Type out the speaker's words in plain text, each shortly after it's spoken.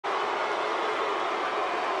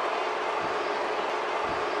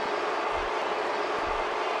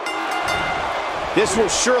This will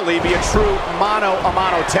surely be a true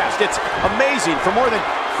mano-a-mano test. It's amazing. For more than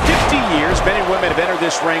 50 years, men and women have entered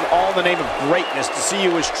this ring all in the name of greatness to see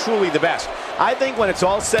who is truly the best. I think when it's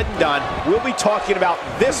all said and done, we'll be talking about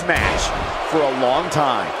this match for a long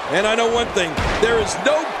time. And I know one thing, there is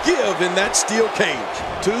no give in that steel cage.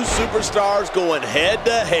 Two superstars going head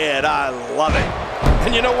to head. I love it.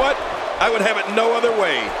 And you know what? I would have it no other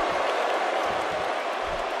way.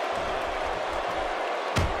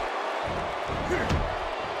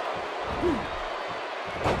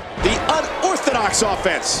 The unorthodox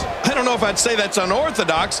offense. I don't know if I'd say that's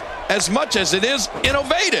unorthodox as much as it is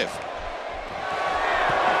innovative.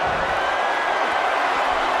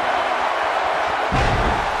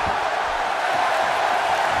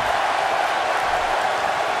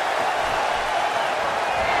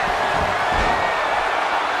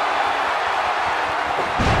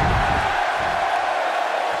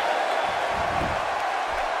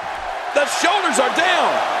 The shoulders are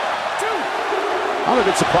down. I'm a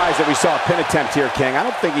bit surprised that we saw a pin attempt here, King. I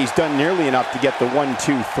don't think he's done nearly enough to get the 1,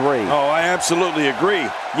 2, 3. Oh, I absolutely agree.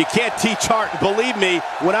 You can't teach art, and believe me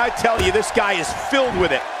when I tell you this guy is filled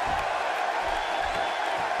with it.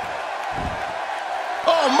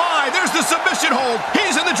 Oh my, there's the submission hold.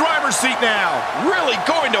 He's in the driver's seat now. Really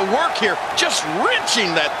going to work here, just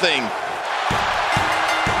wrenching that thing.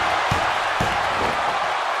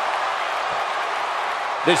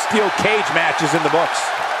 This steel cage match is in the books.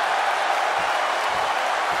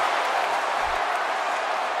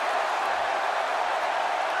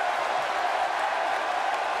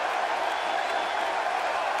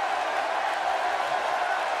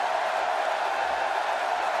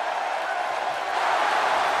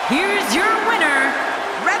 Here's your winner,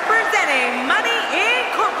 representing Money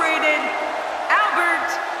Incorporated,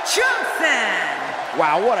 Albert Johnson.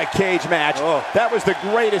 Wow, what a cage match. Oh. That was the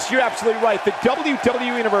greatest. You're absolutely right. The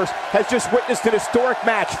WWE Universe has just witnessed an historic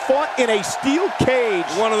match fought in a steel cage.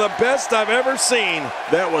 One of the best I've ever seen.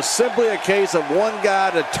 That was simply a case of one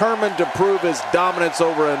guy determined to prove his dominance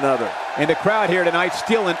over another. And the crowd here tonight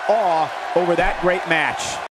still in awe over that great match.